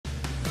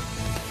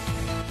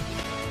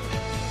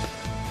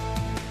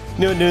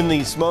New at noon, the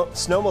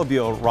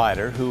snowmobile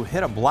rider who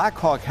hit a Black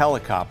Hawk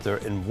helicopter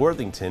in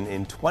Worthington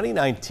in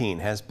 2019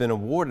 has been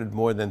awarded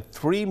more than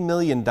 $3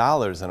 million in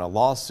a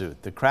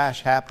lawsuit. The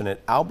crash happened at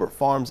Albert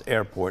Farms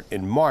Airport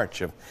in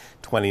March of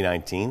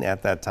 2019.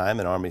 At that time,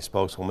 an Army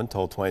spokeswoman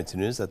told 22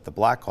 News that the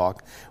Black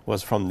Hawk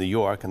was from New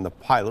York and the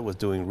pilot was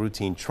doing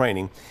routine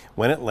training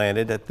when it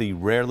landed at the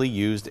rarely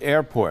used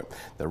airport.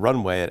 The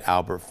runway at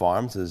Albert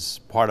Farms is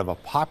part of a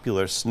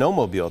popular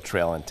snowmobile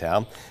trail in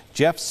town.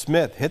 Jeff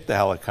Smith hit the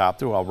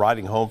helicopter while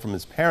riding home from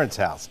his parents'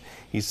 house.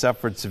 He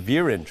suffered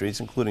severe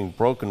injuries, including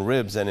broken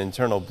ribs and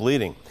internal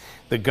bleeding.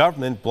 The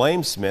government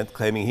blamed Smith,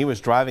 claiming he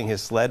was driving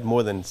his sled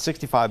more than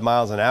 65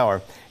 miles an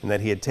hour and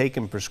that he had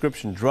taken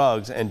prescription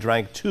drugs and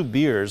drank 2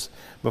 beers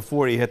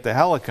before he hit the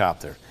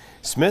helicopter.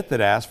 Smith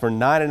had asked for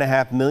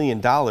 $9.5 million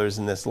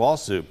in this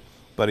lawsuit,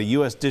 but a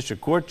U.S.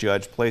 District Court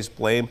judge placed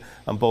blame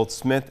on both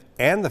Smith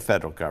and the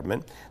federal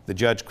government. The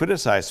judge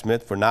criticized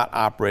Smith for not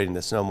operating the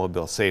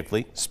snowmobile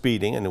safely,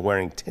 speeding, and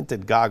wearing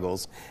tinted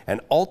goggles,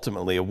 and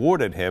ultimately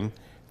awarded him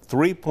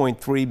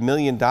 $3.3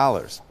 million.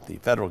 The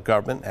federal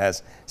government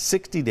has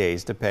 60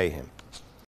 days to pay him.